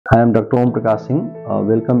I am Dr. Om Prakash Singh.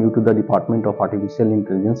 Welcome you to the Department of Artificial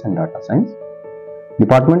Intelligence and Data Science.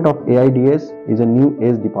 Department of AI&DS is a new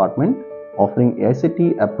age department offering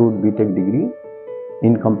AICTE approved B.Tech degree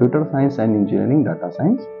in Computer Science and Engineering Data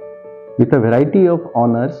Science with a variety of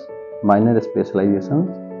honors, minor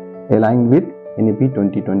specializations aligned with NEP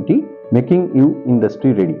 2020, making you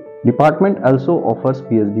industry ready. Department also offers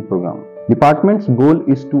PhD program. Department's goal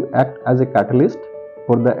is to act as a catalyst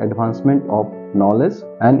for the advancement of knowledge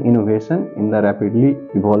and innovation in the rapidly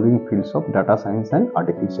evolving fields of data science and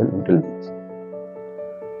artificial intelligence.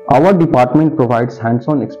 Our department provides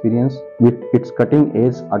hands-on experience with its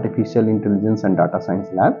cutting-edge artificial intelligence and data science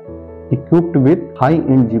lab, equipped with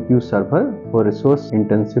high-end GPU server for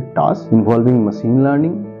resource-intensive tasks involving machine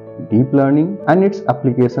learning, deep learning, and its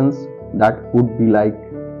applications that would be like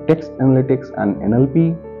text analytics and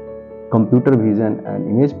NLP, computer vision and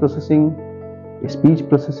image processing, speech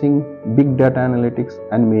processing, big data analytics,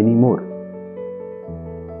 and many more.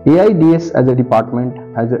 AI&DS as a department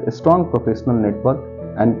has a strong professional network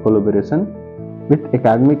and collaboration with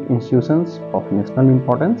academic institutions of national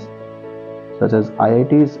importance such as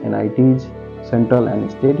IITs, NITs, central and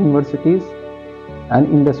state universities, and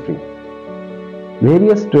industry.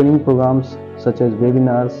 Various training programs such as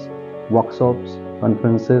webinars, workshops,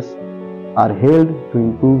 conferences are held to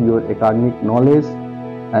improve your academic knowledge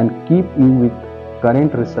and keep you with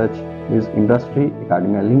current research with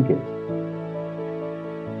industry-academia linkage.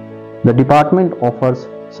 The department offers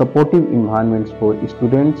supportive environments for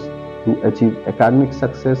students to achieve academic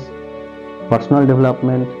success, personal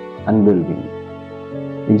development, and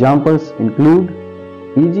well-being. Examples include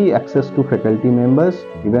easy access to faculty members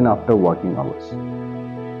even after working hours,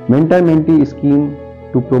 mentor-mentee scheme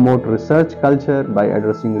to promote research culture by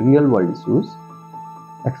addressing real-world issues,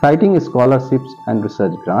 exciting scholarships and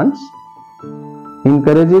research grants,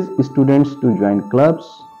 encourages students to join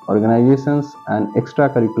clubs, organizations, and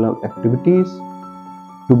extracurricular activities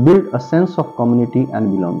to build a sense of community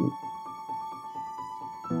and belonging.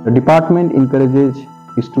 The department encourages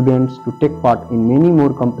students to take part in many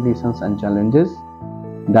more competitions and challenges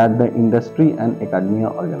that the industry and academia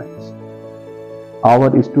organize.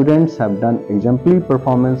 Our students have done exemplary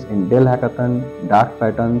performance in Dell Hackathon, Dark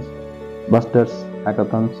Patterns, Busters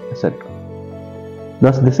Hackathons, etc.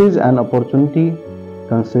 Thus, this is an opportunity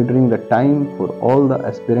considering the time for all the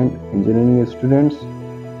aspirant engineering students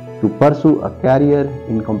to pursue a career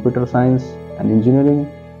in computer science and engineering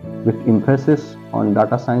with emphasis on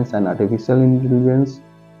data science and artificial intelligence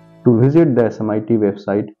to visit the SMIT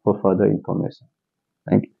website for further information.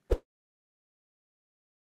 Thank you.